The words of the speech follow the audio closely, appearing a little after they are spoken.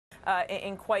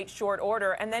in quite short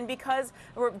order. And then because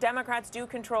Democrats do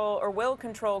control or will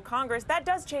control Congress, that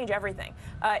does change everything.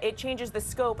 It changes the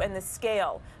scope and the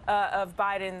scale of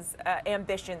Biden's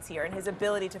ambitions here and his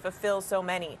ability to fulfill so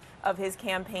many of his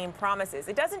campaign promises.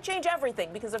 It doesn't change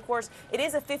everything because, of course, it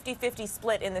is a 50-50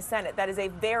 split in the Senate. That is a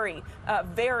very,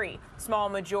 very small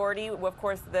majority. Of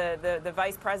course, the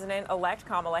vice president-elect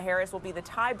Kamala Harris will be the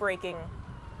tie-breaking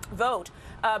vote,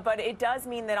 but it does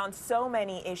mean that on so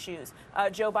many issues,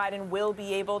 Joe Biden will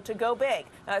be able to go big,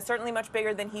 certainly much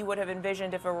bigger than he would have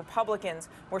envisioned if the Republicans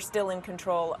were still in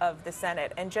control of the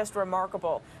Senate. And just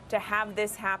remarkable to have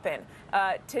this happen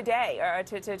today, or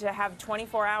to have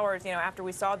 24 hours, after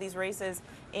we saw these races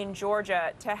in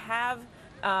Georgia, to have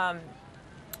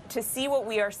to see what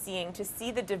we are seeing, to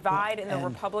see the divide in the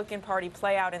Republican Party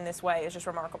play out in this way is just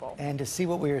remarkable. And to see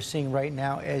what we are seeing right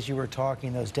now as you were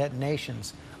talking, those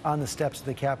detonations on the steps of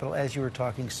the Capitol as you were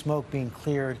talking, smoke being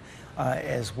cleared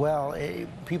as well.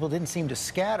 People didn't seem to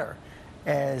scatter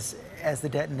as the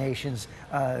detonations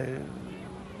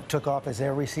took off, as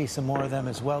there we see some more of them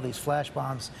as well, these flash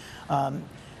bombs. I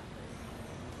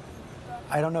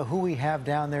don't know who we have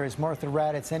down there. Is Martha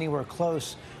Raddatz anywhere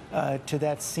close to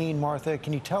that scene? Martha,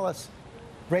 can you tell us?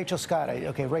 Rachel Scott.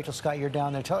 Okay, Rachel Scott, you're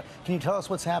down there. Can you tell us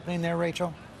what's happening there,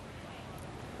 Rachel?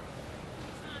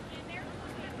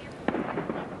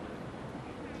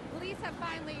 Police have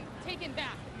finally taken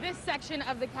back this section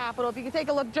of the Capitol. If you can take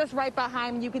a look just right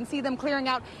behind me, you can see them clearing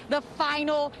out the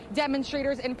final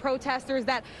demonstrators and protesters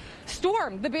that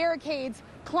stormed the barricades,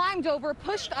 climbed over,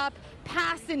 pushed up,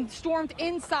 passed, and stormed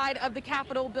inside of the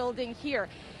Capitol building here.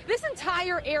 This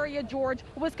entire area, George,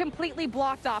 was completely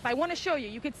blocked off. I want to show you.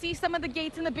 You could see some of the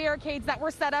gates and the barricades that were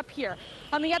set up here.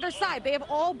 On the other side, they have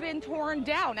all been torn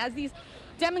down as these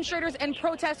demonstrators and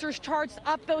protesters charged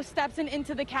up those steps and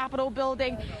into the Capitol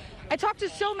building. I talked to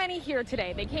so many here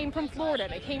today. They came from Florida.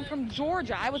 They came from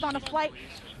Georgia. I was on a flight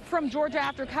from Georgia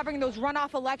after covering those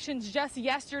runoff elections just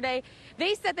yesterday.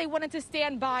 They said they wanted to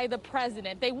stand by the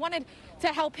president. They wanted to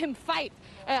help him fight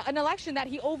an election that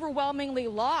he overwhelmingly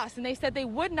lost. And they said they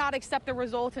would not accept the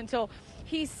results until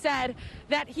he said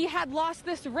that he had lost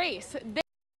this race.